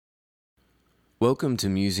Welcome to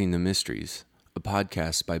Musing the Mysteries, a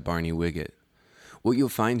podcast by Barney Wiggett. What you'll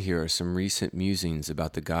find here are some recent musings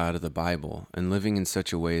about the God of the Bible and living in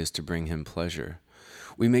such a way as to bring him pleasure.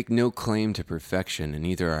 We make no claim to perfection in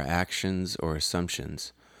either our actions or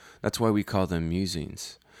assumptions. That's why we call them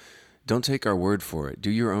musings. Don't take our word for it. Do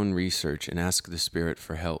your own research and ask the Spirit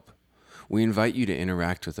for help. We invite you to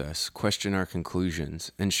interact with us, question our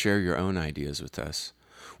conclusions, and share your own ideas with us,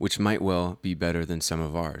 which might well be better than some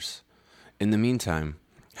of ours. In the meantime,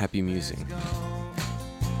 happy musing. Let's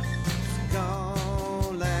go,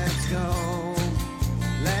 let's go,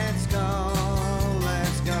 let's go,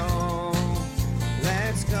 let's go,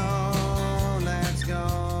 let's go, let's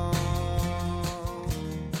go.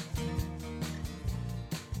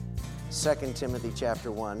 2 Timothy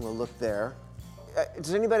chapter 1, we'll look there.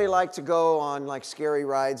 Does anybody like to go on like scary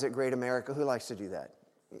rides at Great America? Who likes to do that?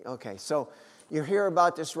 Okay, so you hear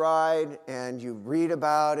about this ride and you read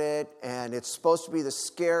about it, and it's supposed to be the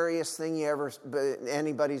scariest thing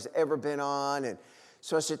anybody's ever been on, and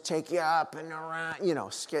supposed to take you up and around,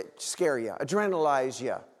 scare you, adrenalize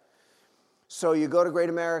you. So you go to Great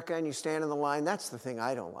America and you stand in the line. That's the thing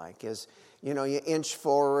I don't like is, you inch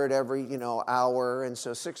forward every, hour, and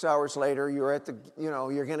so 6 hours later you're at the,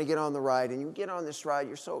 you're going to get on the ride, and you get on this ride,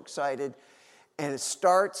 you're so excited, and it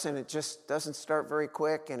starts, and it just doesn't start very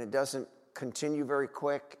quick, and it doesn't continue very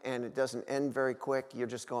quick, and it doesn't end very quick. You're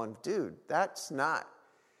just going, dude, that's not,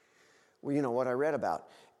 what I read about.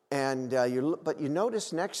 And but you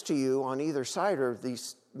notice next to you on either side are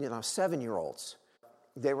these, 7-year-olds.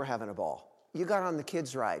 They were having a ball. You got on the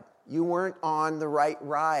kids' ride. You weren't on the right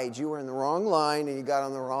ride. You were in the wrong line, and you got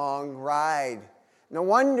on the wrong ride. No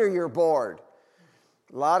wonder you're bored.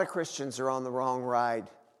 A lot of Christians are on the wrong ride.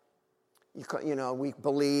 We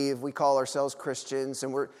believe, we call ourselves Christians,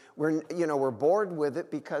 and we're bored with it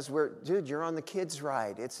because you're on the kids'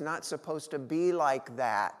 ride. It's not supposed to be like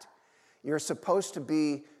that. You're supposed to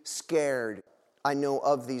be scared. I know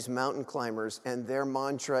of these mountain climbers, and their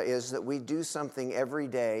mantra is that we do something every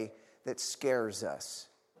day that scares us.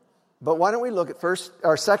 But why don't we look at 2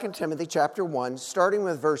 Timothy chapter 1, starting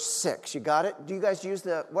with verse 6. You got it? Do you guys use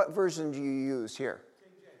what version do you use here?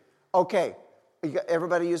 King James. Okay.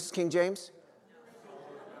 Everybody uses King James?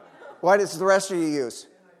 What does the rest of you use?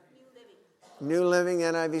 New Living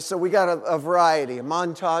NIV. So we got a variety, a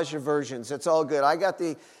montage of versions. It's all good. I got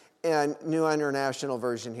the New International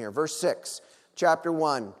Version here. Verse 6, chapter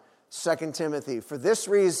 1, 2 Timothy. For this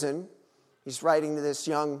reason, he's writing to this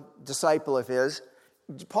young disciple of his.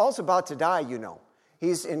 Paul's about to die,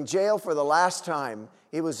 He's in jail for the last time.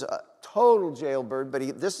 He was a total jailbird,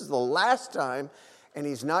 but this is the last time. And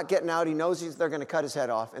he's not getting out. He knows they're going to cut his head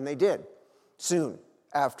off. And they did soon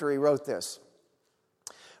after he wrote this.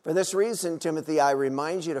 For this reason, Timothy, I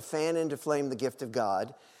remind you to fan into flame the gift of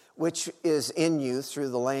God, which is in you through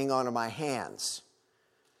the laying on of my hands.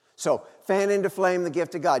 So, fan into flame the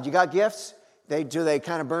gift of God. You got gifts? They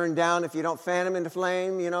kind of burn down if you don't fan them into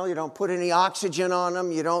flame. You don't put any oxygen on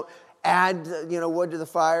them. You don't add, wood to the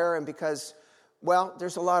fire. And because,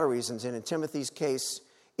 there's a lot of reasons. And in Timothy's case,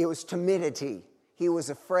 it was timidity. He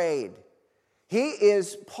was afraid. He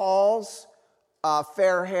is Paul's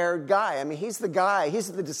fair-haired guy. I mean, he's the guy.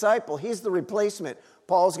 He's the disciple. He's the replacement.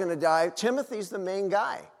 Paul's going to die. Timothy's the main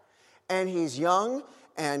guy. And he's young,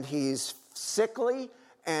 and he's sickly,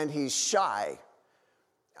 and he's shy.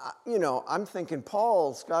 I'm thinking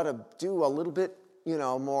Paul's got to do a little bit,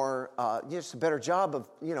 more, just a better job of,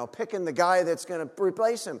 picking the guy that's going to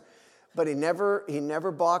replace him. But he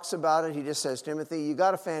never balks about it. He just says, Timothy, you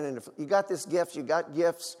got to fan into. You got this gift. You got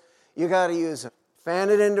gifts. You got to use them. Fan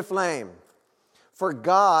it into flame. For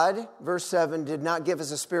God, verse 7, did not give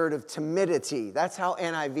us a spirit of timidity. That's how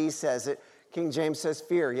NIV says it. King James says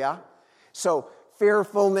fear. Yeah. So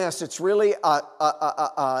fearfulness. It's really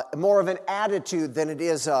more of an attitude than it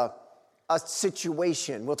is a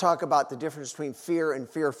situation. We'll talk about the difference between fear and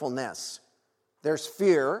fearfulness. There's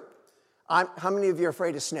fear. How many of you are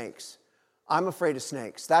afraid of snakes? I'm afraid of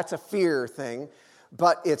snakes. That's a fear thing,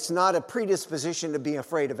 but it's not a predisposition to be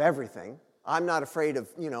afraid of everything. I'm not afraid of,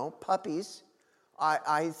 puppies.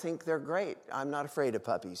 I think they're great. I'm not afraid of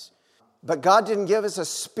puppies. But God didn't give us a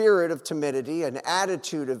spirit of timidity, an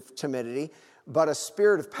attitude of timidity, but a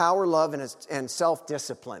spirit of power, love, and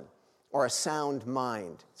self-discipline, or a sound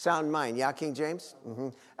mind. Sound mind, yeah, King James? Mm-hmm.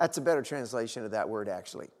 That's a better translation of that word,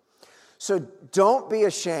 actually. So don't be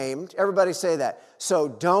ashamed. Everybody say that. So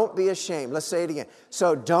don't be ashamed. Let's say it again.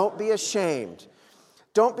 So don't be ashamed.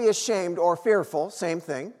 Don't be ashamed or fearful, same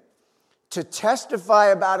thing, to testify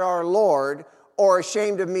about our Lord or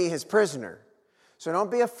ashamed of me, his prisoner. So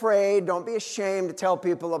don't be afraid. Don't be ashamed to tell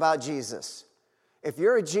people about Jesus. If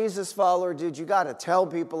you're a Jesus follower, dude, you got to tell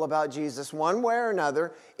people about Jesus one way or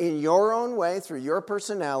another, in your own way, through your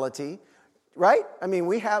personality, right? I mean,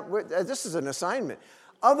 this is an assignment.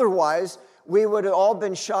 Otherwise, we would have all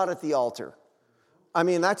been shot at the altar. I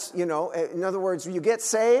mean, that's, in other words, you get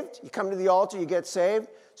saved, you come to the altar, you get saved,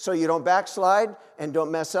 so you don't backslide and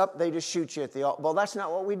don't mess up, they just shoot you at the altar. Well, that's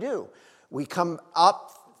not what we do. We come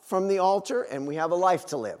up from the altar and we have a life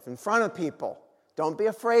to live in front of people. Don't be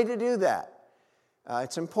afraid to do that.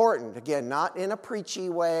 It's important. Again, not in a preachy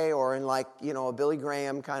way or in a Billy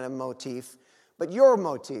Graham kind of motif, but your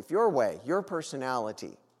motif, your way, your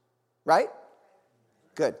personality. Right?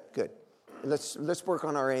 Good. Let's work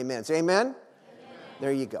on our amens. Amen?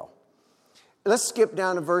 There you go. Let's skip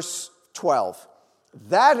down to verse 12.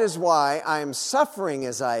 That is why I am suffering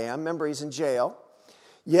as I am. Remember, he's in jail.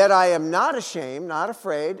 Yet I am not ashamed, not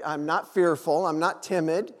afraid. I'm not fearful. I'm not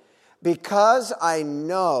timid. Because I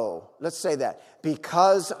know. Let's say that.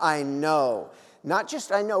 Because I know. Not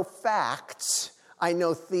just I know facts. I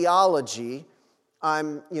know theology.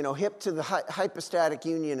 I'm, hip to the hypostatic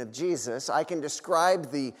union of Jesus. I can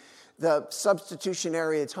describe the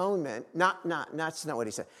substitutionary atonement. That's not what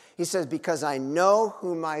he said. He says, because I know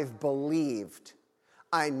whom I've believed.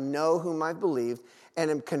 I know whom I've believed and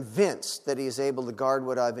am convinced that he is able to guard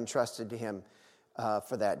what I've entrusted to him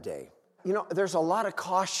for that day. There's a lot of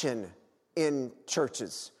caution in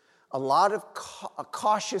churches. A lot of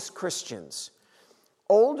cautious Christians.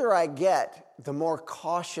 Older I get, the more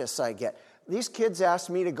cautious I get. These kids asked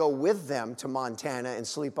me to go with them to Montana and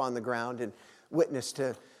sleep on the ground and witness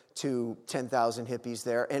to 10,000 hippies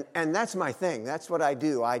there. And that's my thing. That's what I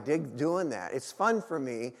do. I dig doing that. It's fun for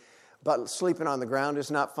me, but sleeping on the ground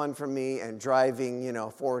is not fun for me. And driving,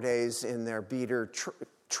 4 days in their beater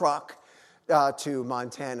truck to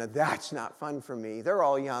Montana, that's not fun for me. They're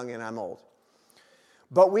all young and I'm old.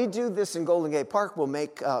 But we do this in Golden Gate Park.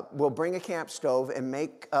 We'll bring a camp stove and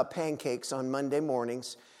make pancakes on Monday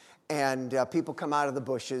mornings. And people come out of the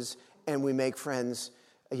bushes and we make friends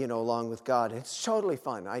along with God. It's totally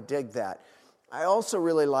fun. I dig that. I also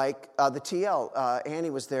really like the TL. Annie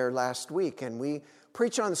was there last week, and we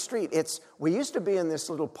preach on the street. We used to be in this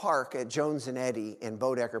little park at Jones and Eddy in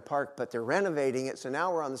Bodecker Park, but they're renovating it, so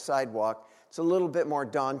now we're on the sidewalk. It's a little bit more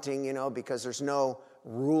daunting, because there's no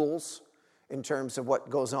rules in terms of what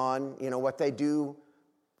goes on, what they do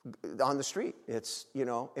on the street. It's,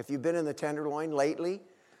 if you've been in the Tenderloin lately,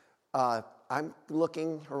 I'm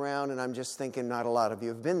looking around and I'm just thinking not a lot of you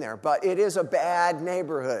have been there. But it is a bad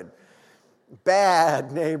neighborhood.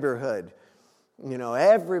 Bad neighborhood.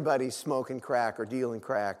 Everybody's smoking crack or dealing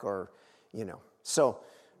crack or, So,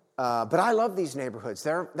 but I love these neighborhoods.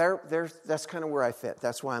 That's kind of where I fit.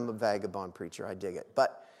 That's why I'm a vagabond preacher. I dig it.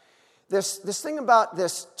 But this thing about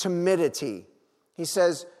this timidity, he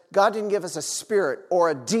says, God didn't give us a spirit or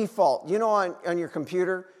a default. On your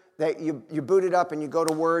computer, that you boot it up and you go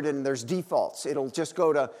to Word and there's defaults. It'll just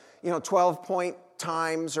go to, 12-point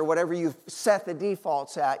times or whatever you've set the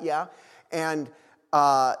defaults at, yeah? And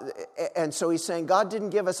so he's saying God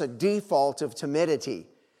didn't give us a default of timidity,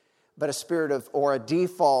 but a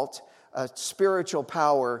spiritual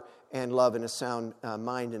power and love and a sound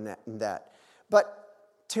mind in that. But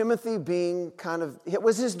Timothy being it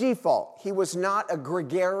was his default. He was not a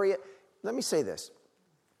gregarious. Let me say this.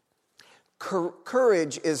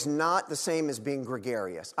 Courage is not the same as being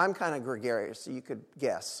gregarious. I'm kind of gregarious, so you could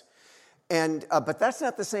guess. But that's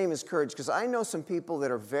not the same as courage, because I know some people that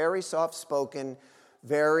are very soft-spoken,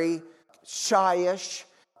 very shyish,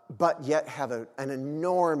 but yet have an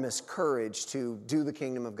enormous courage to do the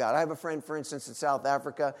kingdom of God. I have a friend, for instance, in South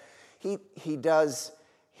Africa. He does,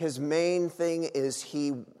 his main thing is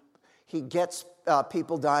he gets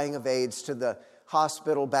people dying of AIDS to the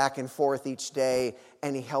hospital back and forth each day,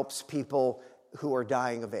 and he helps people who are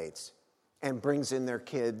dying of AIDS and brings in their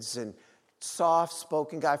kids. And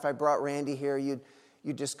soft-spoken guy. If I brought Randy here, you'd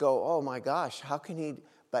just go, oh my gosh, how can he?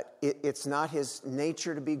 But it's not his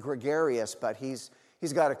nature to be gregarious, but he's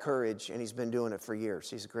got a courage, and he's been doing it for years.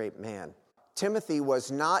 He's a great man. Timothy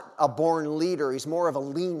was not a born leader. He's more of a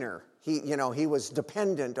leaner. He was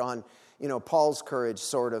dependent on, Paul's courage,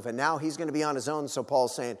 sort of, and now he's going to be on his own. So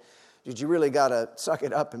Paul's saying, dude, you really got to suck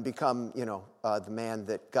it up and become, the man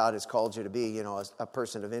that God has called you to be, a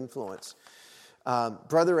person of influence.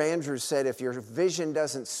 Brother Andrews said, if your vision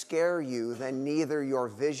doesn't scare you, then neither your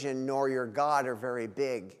vision nor your God are very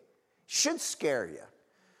big. Should scare you.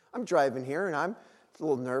 I'm driving here and I'm a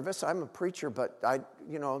little nervous. I'm a preacher, but I,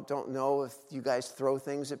 don't know if you guys throw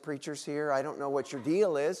things at preachers here. I don't know what your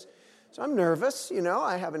deal is. So I'm nervous,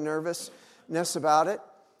 I have a nervousness about it.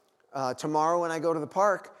 Tomorrow when I go to the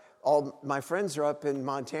park, all my friends are up in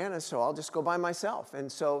Montana, so I'll just go by myself.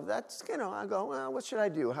 And so that's, I go, well, what should I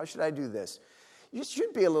do? How should I do this? You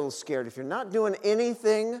should be a little scared if you're not doing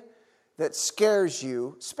anything that scares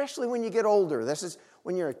you, especially when you get older. This is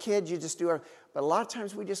when you're a kid, you just do it. But a lot of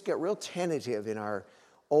times we just get real tentative in our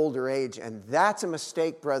older age, and that's a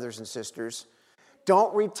mistake, brothers and sisters.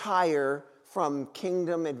 Don't retire from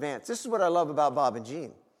kingdom advance. This is what I love about Bob and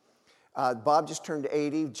Jean. Bob just turned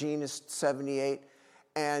 80, Jean is 78,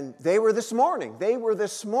 and they were this morning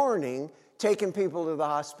taking people to the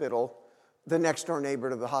hospital, the next door neighbor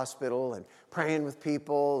to the hospital, and praying with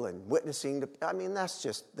people and witnessing. That's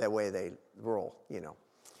just the way they roll,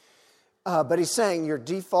 But he's saying your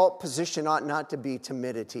default position ought not to be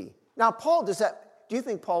timidity. Now, Paul, do you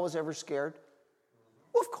think Paul was ever scared?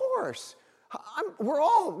 Well, of course.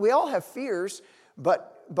 We all have fears,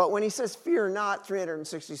 but when he says fear not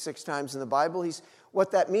 366 times in the Bible,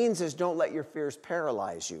 what that means is don't let your fears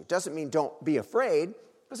paralyze you. It doesn't mean don't be afraid.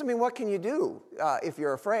 It doesn't mean what can you do if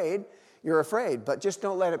you're afraid. You're afraid, but just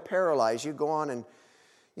don't let it paralyze you. Go on and,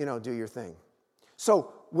 do your thing.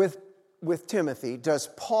 So with Timothy, does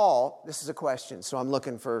Paul, this is a question, so I'm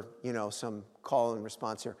looking for, some call and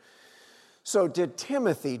response here. So do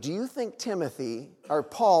you think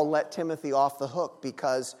Paul let Timothy off the hook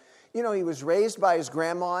because, he was raised by his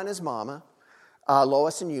grandma and his mama,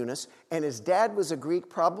 Lois and Eunice, and his dad was a Greek,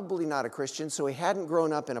 probably not a Christian, so he hadn't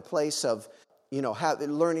grown up in a place of,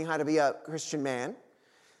 learning how to be a Christian man,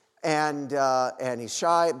 and he's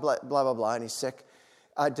shy, blah, blah, blah, and he's sick.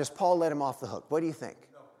 Does Paul let him off the hook? What do you think?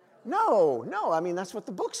 No. That's what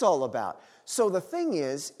the book's all about. So the thing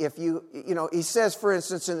is, if he says, for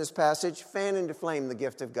instance, in this passage, fan into flame the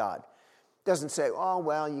gift of God. Doesn't say, oh,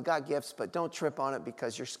 well, you got gifts, but don't trip on it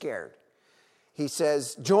because you're scared. He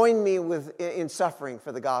says, join me in suffering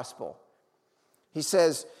for the gospel. He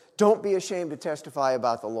says, don't be ashamed to testify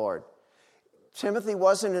about the Lord. Timothy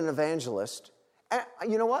wasn't an evangelist. And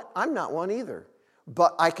you know what? I'm not one either.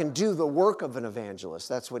 But I can do the work of an evangelist.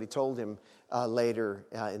 That's what he told him later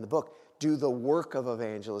in the book. Do the work of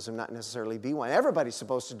evangelism, not necessarily be one. Everybody's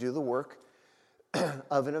supposed to do the work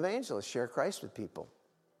of an evangelist, share Christ with people.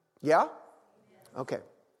 Yeah? Okay.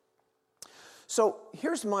 So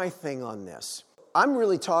here's my thing on this. I'm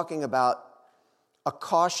really talking about a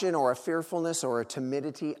caution or a fearfulness or a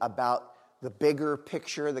timidity about the bigger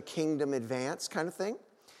picture, the kingdom advance kind of thing.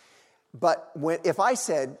 But if I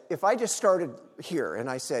just started here and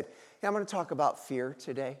I said, hey, I'm going to talk about fear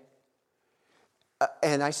today.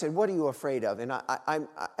 And I said, what are you afraid of? And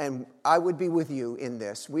I would be with you in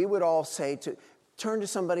this. We would all say turn to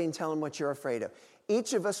somebody and tell them what you're afraid of.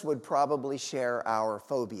 Each of us would probably share our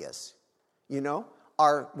phobias,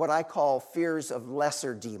 our what I call fears of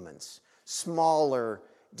lesser demons, smaller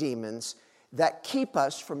demons that keep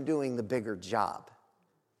us from doing the bigger job.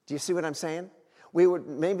 Do you see what I'm saying? We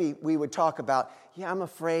would talk about, I'm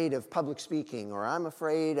afraid of public speaking, or I'm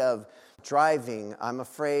afraid of driving, I'm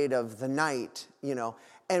afraid of the night,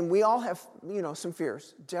 and we all have, some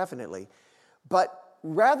fears, definitely. But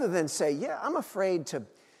rather than say, I'm afraid to,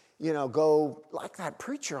 go like that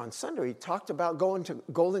preacher on Sunday, he talked about going to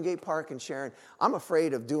Golden Gate Park and sharing, I'm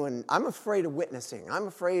afraid of witnessing, I'm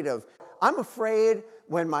afraid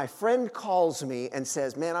when my friend calls me and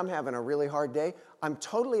says, man, I'm having a really hard day, I'm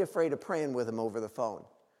totally afraid of praying with him over the phone.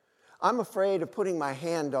 I'm afraid of putting my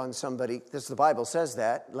hand on somebody, because the Bible says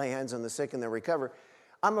that, lay hands on the sick and they'll recover.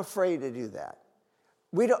 I'm afraid to do that.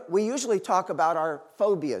 We usually talk about our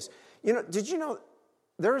phobias. Did you know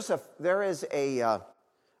there is a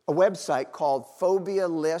website called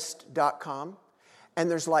phobialist.com,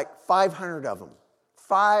 and there's like 500 of them.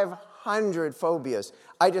 500 phobias.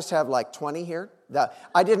 I just have like 20 here.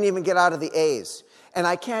 I didn't even get out of the A's. And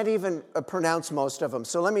I can't even pronounce most of them.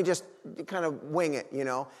 So let me just kind of wing it,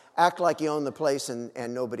 Act like you own the place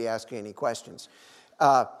and nobody asks you any questions.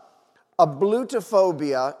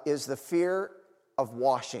 Ablutophobia is the fear of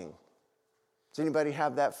washing. Does anybody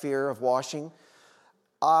have that fear of washing?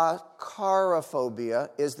 Acrophobia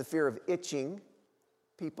is the fear of itching.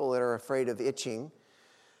 People that are afraid of itching.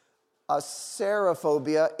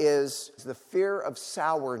 Acerophobia is the fear of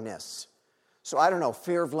sourness. So I don't know,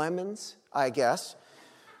 fear of lemons, I guess.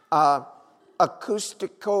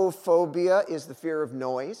 Acousticophobia is the fear of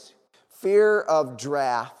noise. Fear of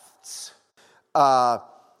drafts.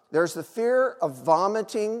 There's the fear of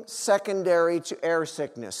vomiting secondary to air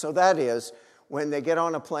sickness. So that is, when they get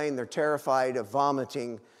on a plane, they're terrified of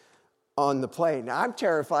vomiting on the plane. Now, I'm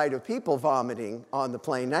terrified of people vomiting on the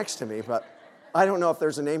plane next to me, but I don't know if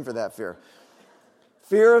there's a name for that fear.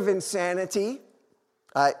 Fear of insanity.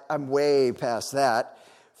 I'm way past that.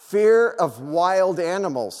 Fear of wild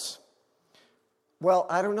animals. Well,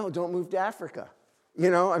 I don't know. Don't move to Africa. What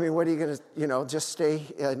are you going to, just stay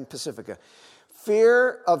in Pacifica.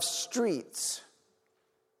 Fear of streets.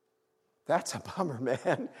 That's a bummer,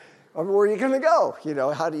 man. Where are you going to go?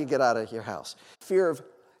 How do you get out of your house? Fear of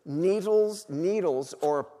needles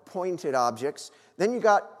or pointed objects. Then you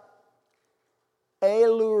got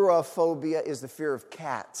ailurophobia is the fear of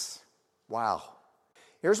cats. Wow.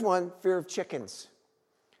 Here's one, fear of chickens.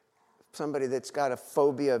 Somebody that's got a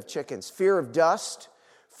phobia of chickens. Fear of dust,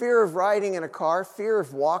 fear of riding in a car, fear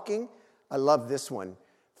of walking. I love this one.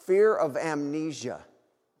 Fear of amnesia.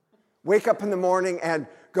 Wake up in the morning and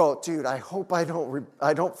go, dude, I hope I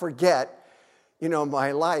don't forget,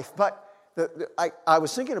 my life. But I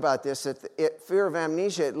was thinking about this, fear of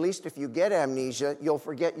amnesia, at least if you get amnesia, you'll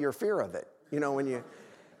forget your fear of it, when you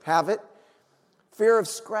have it. Fear of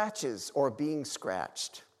scratches or being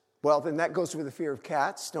scratched. Well, then that goes with the fear of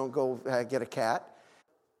cats. Don't go get a cat.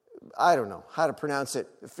 I don't know how to pronounce it.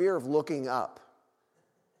 The fear of looking up.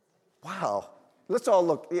 Wow. Let's all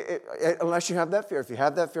look, unless you have that fear. If you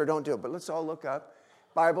have that fear, don't do it. But let's all look up.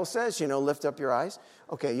 Bible says, lift up your eyes.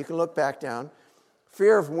 Okay, you can look back down.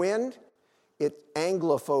 Fear of wind. It's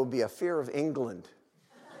Anglophobia, fear of England.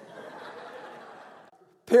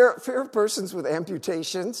 Fear of persons with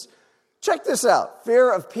amputations. Check this out.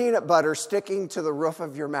 Fear of peanut butter sticking to the roof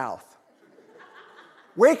of your mouth.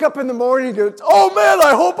 Wake up in the morning and go, oh man,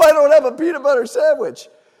 I hope I don't have a peanut butter sandwich.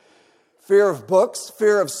 Fear of books,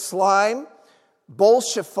 fear of slime.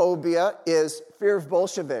 Bolshephobia is fear of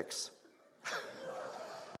Bolsheviks.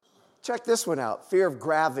 Check this one out. Fear of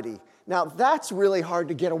gravity. Now, that's really hard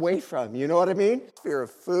to get away from. You know what I mean? Fear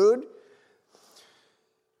of food.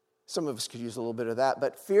 Some of us could use a little bit of that.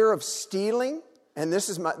 But fear of stealing. And this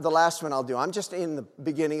is the last one I'll do. I'm just in the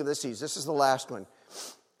beginning of the season. This is the last one.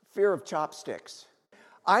 Fear of chopsticks.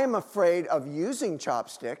 I am afraid of using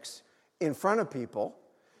chopsticks in front of people,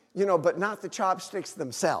 but not the chopsticks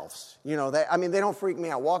themselves. They don't freak me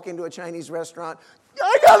out. Walk into a Chinese restaurant,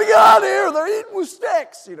 I got to get out of here. They're eating with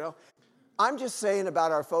sticks, I'm just saying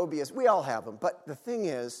about our phobias. We all have them. But the thing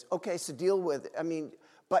is, okay, so deal with it.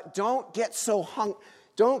 But don't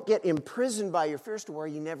get imprisoned by your fears to where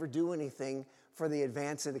you never do anything for the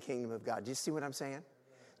advance of the kingdom of God. Do you see what I'm saying?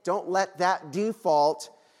 Don't let that default,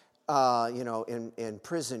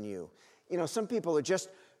 imprison you. Some people are just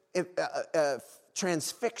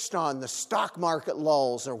transfixed on the stock market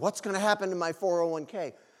lulls or what's going to happen to my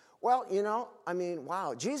 401k. Well,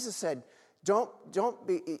 wow. Jesus said, don't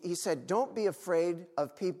be afraid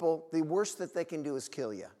of people. The worst that they can do is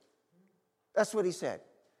kill you. That's what he said.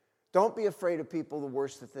 Don't be afraid of people. The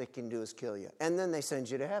worst that they can do is kill you. And then they send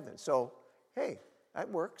you to heaven. So, hey, that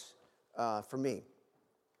works for me.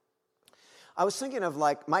 I was thinking of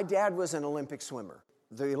my dad was an Olympic swimmer.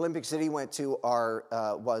 The Olympics that he went to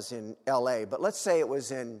was in L.A., but let's say it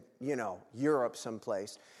was in, Europe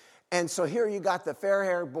someplace. And so here you got the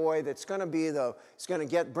fair-haired boy that's going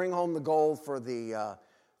to bring home the gold for the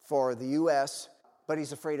U.S., but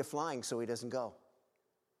he's afraid of flying, so he doesn't go.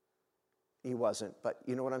 He wasn't, but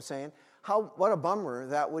you know what I'm saying? What a bummer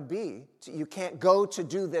that would be. You can't go to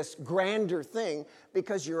do this grander thing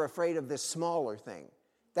because you're afraid of this smaller thing.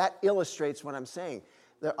 That illustrates what I'm saying.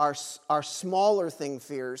 Our smaller thing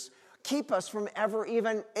fears keep us from ever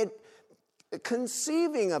even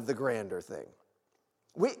conceiving of the grander thing.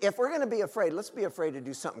 If we're going to be afraid, let's be afraid to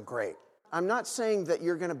do something great. I'm not saying that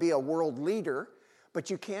you're going to be a world leader, but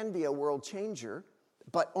you can be a world changer,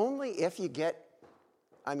 but only if you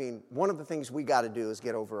one of the things we got to do is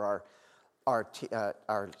get over our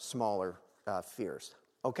smaller fears.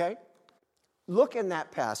 Okay? Look in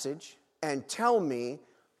that passage and tell me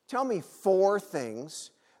 4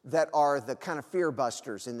 things that are the kind of fear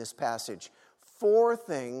busters in this passage. 4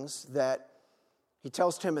 things that he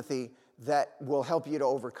tells Timothy that will help you to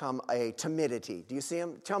overcome a timidity. Do you see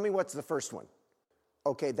them? Tell me what's the first one.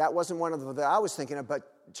 Okay, that wasn't one of them that I was thinking of,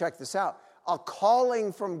 but check this out. A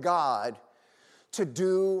calling from God to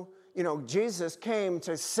do, Jesus came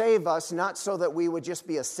to save us, not so that we would just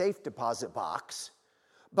be a safe deposit box,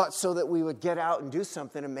 but so that we would get out and do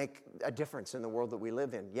something and make a difference in the world that we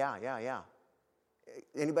live in. Yeah.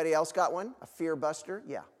 Anybody else got one? A fear buster?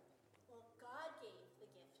 Yeah. Well, God gave the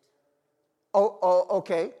gift. Oh,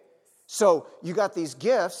 okay. So you got these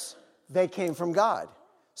gifts, they came from God.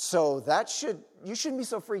 So you shouldn't be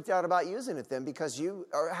so freaked out about using it then, because you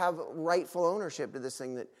have rightful ownership to this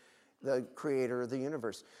thing that the creator of the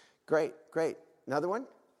universe. Great. Another one?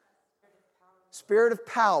 Spirit of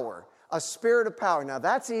power. A spirit of power. Now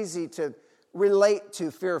that's easy to relate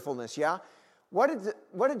to fearfulness, yeah? What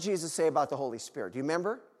did Jesus say about the Holy Spirit? Do you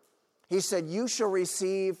remember? He said, you shall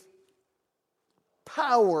receive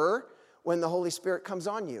power when the Holy Spirit comes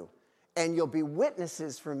on you. And you'll be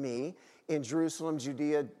witnesses for me in Jerusalem,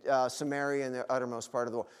 Judea, Samaria, and the uttermost part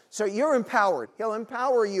of the world. So you're empowered. He'll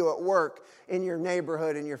empower you at work, in your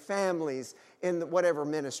neighborhood, in your families, in whatever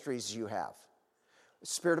ministries you have.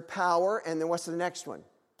 Spirit of power, and then what's the next one?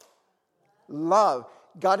 Love.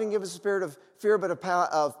 God didn't give us a spirit of fear, but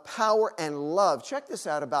of power and love. Check this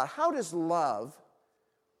out about how does love,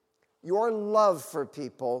 your love for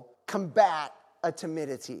people, combat a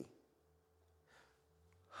timidity?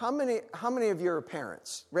 How many of you are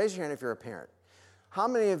parents? Raise your hand if you're a parent. How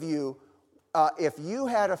many of you, if you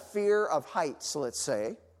had a fear of heights, let's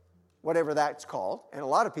say, whatever that's called, and a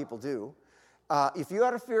lot of people do, if you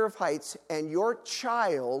had a fear of heights and your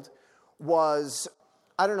child was,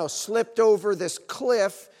 I don't know, slipped over this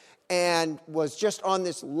cliff and was just on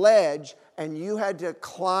this ledge, and you had to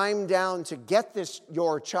climb down to get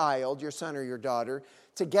your child, your son or your daughter,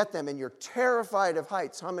 to get them, and you're terrified of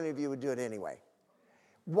heights, how many of you would do it anyway?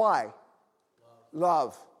 Why?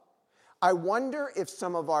 Love. I wonder if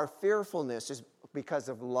some of our fearfulness is because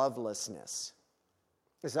of lovelessness.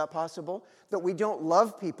 Is that possible? That we don't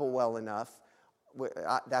love people well enough.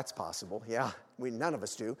 That's possible, yeah. None of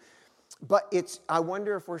us do. But I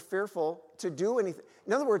wonder if we're fearful to do anything.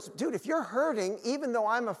 In other words, dude, if you're hurting, even though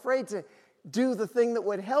I'm afraid to do the thing that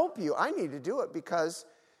would help you, I need to do it because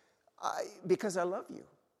I love you.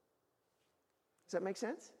 Does that make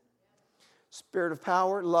sense? Spirit of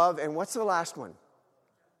power, love, and what's the last one?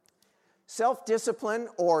 Self-discipline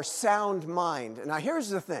or sound mind. Now, here's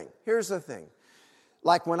the thing.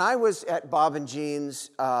 Like when I was at Bob and Jean's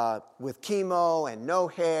with chemo and no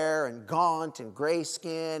hair and gaunt and gray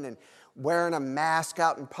skin and wearing a mask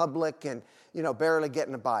out in public and, barely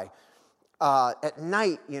getting by. At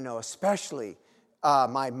night, especially,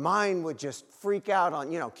 my mind would just freak out on,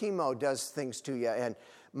 chemo does things to you, and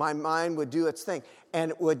my mind would do its thing.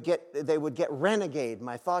 And they would get renegade.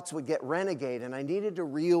 My thoughts would get renegade, and I needed to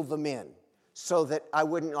reel them in so that I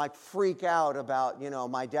wouldn't freak out about,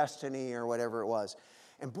 my destiny or whatever it was.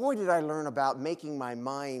 And boy, did I learn about making my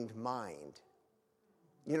mind mind.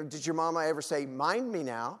 Did your mama ever say, mind me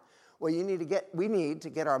now? Well, we need to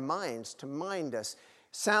get our minds to mind us.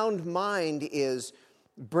 Sound mind is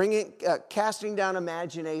casting down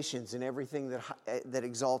imaginations and everything that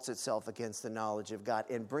exalts itself against the knowledge of God,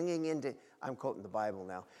 and bringing into, I'm quoting the Bible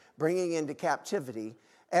now, bringing into captivity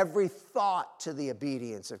every thought to the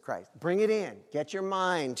obedience of Christ. Bring it in. Get your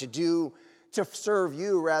mind to serve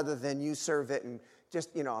you rather than you serve it. And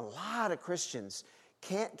just, a lot of Christians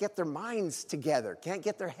can't get their minds together, can't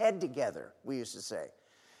get their head together, we used to say.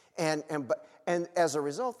 And as a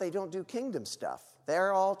result, they don't do kingdom stuff.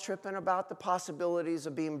 They're all tripping about the possibilities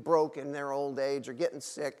of being broke in their old age or getting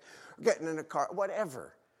sick or getting in a car,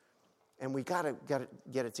 whatever. And we got to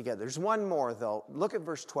get it together. There's one more, though. Look at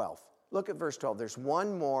verse 12. There's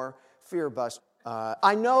one more fear bust.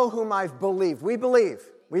 I know whom I've believed. We believe,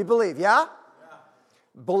 yeah?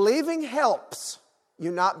 Believing helps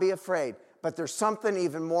you not be afraid. But there's something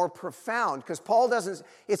even more profound, because Paul doesn't,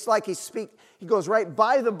 it's like he goes right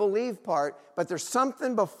by the believe part, but there's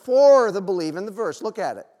something before the believe in the verse. Look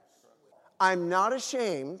at it. I'm not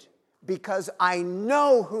ashamed because I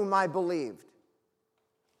know whom I believed.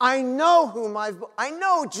 I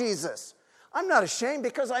know Jesus. I'm not ashamed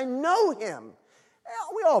because I know him.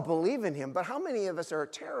 We all believe in him, but how many of us are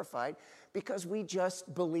terrified because we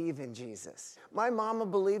just believe in Jesus? My mama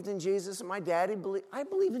believed in Jesus, and my daddy believed. I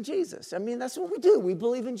believe in Jesus. I mean, that's what we do. We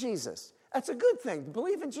believe in Jesus. That's a good thing, to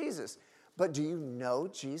believe in Jesus. But do you know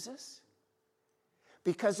Jesus?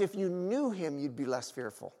 Because if you knew him, you'd be less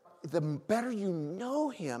fearful. The better you know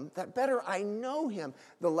him, the better I know him,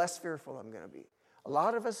 the less fearful I'm going to be. A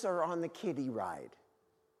lot of us are on the kiddie ride.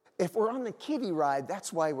 If we're on the kiddie ride,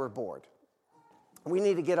 that's why we're bored. We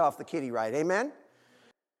need to get off the kiddie ride. Amen?